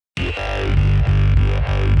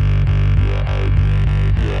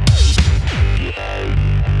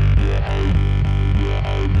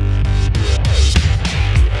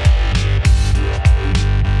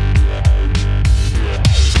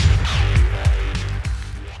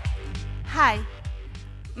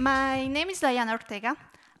My name is Diana Ortega.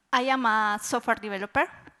 I am a software developer,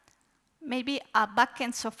 maybe a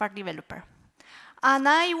backend software developer. And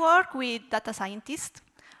I work with data scientists,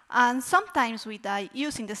 and sometimes with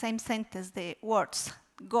use in the same sentence the words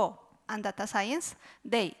Go and data science,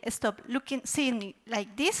 they stop seeing me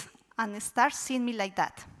like this and start seeing me like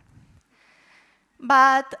that.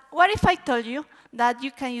 But what if I told you that you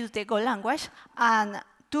can use the Go language and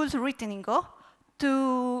tools written in Go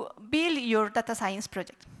to build your data science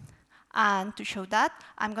project? And to show that,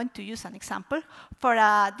 I'm going to use an example for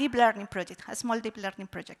a deep learning project, a small deep learning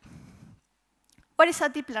project. What is a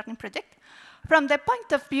deep learning project? From the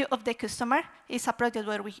point of view of the customer, it's a project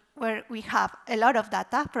where we have a lot of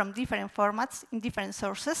data from different formats in different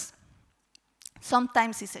sources.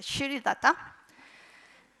 Sometimes it's a shared data.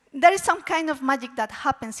 There is some kind of magic that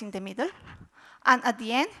happens in the middle. And at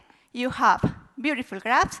the end, you have beautiful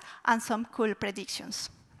graphs and some cool predictions.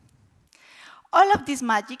 All of this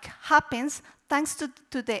magic happens thanks to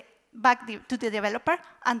the developer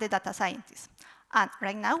and the data scientist. And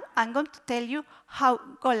right now, I'm going to tell you how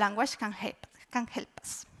Go language can help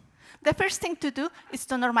us. The first thing to do is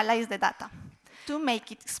to normalize the data to make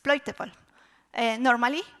it exploitable.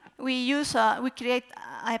 Normally, we create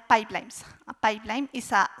pipelines. A pipeline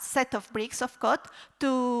is a set of bricks of code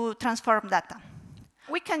to transform data.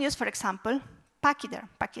 We can use, for example, pachyderm.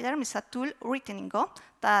 Pachyderm is a tool written in Go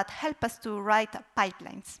that helps us to write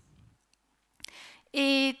pipelines.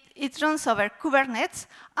 It runs over Kubernetes,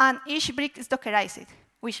 and each brick is Dockerized,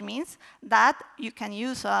 which means that you can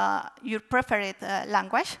use your preferred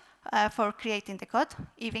language for creating the code,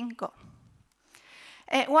 even Go.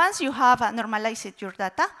 Once you have normalized your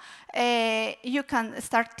data, you can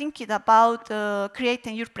start thinking about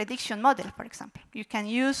creating your prediction model, for example. You can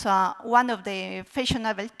use one of the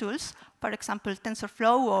fashionable tools, for example,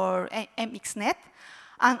 TensorFlow or MXNet.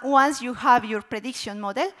 And once you have your prediction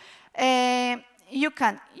model, you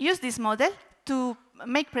can use this model to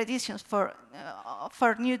make predictions for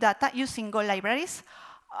new data using Go libraries.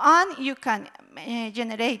 And you can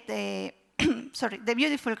generate the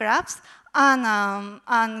beautiful graphs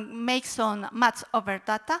and make some maths over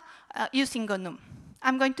data using GNOME.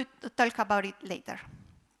 I'm going to talk about it later.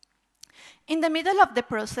 In the middle of the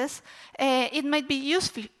process, it might be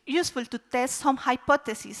useful to test some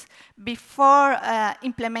hypotheses before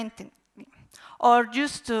implementing, or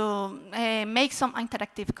just to make some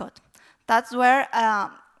interactive code. That's where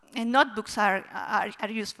notebooks are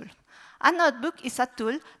useful. A notebook is a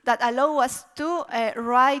tool that allows us to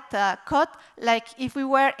write code like if we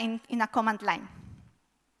were in a command line.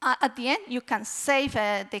 At the end, you can save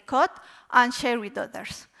the code and share with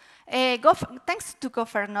others. Thanks to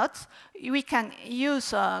Gopher nodes, we can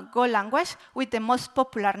use Go language with the most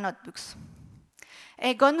popular notebooks.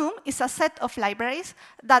 GNOME is a set of libraries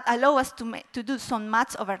that allow us to do some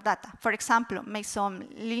maths over data. For example, make some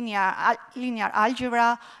linear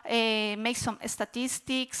algebra, make some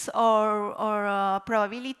statistics or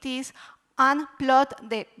probabilities, and plot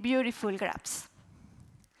the beautiful graphs.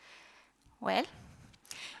 Well,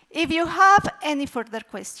 if you have any further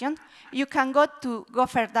question, you can go to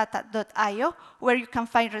gopherdata.io, where you can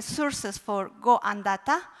find resources for Go and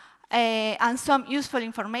data, and some useful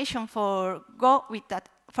information for Go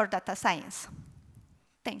for data science.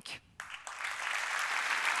 Thank you.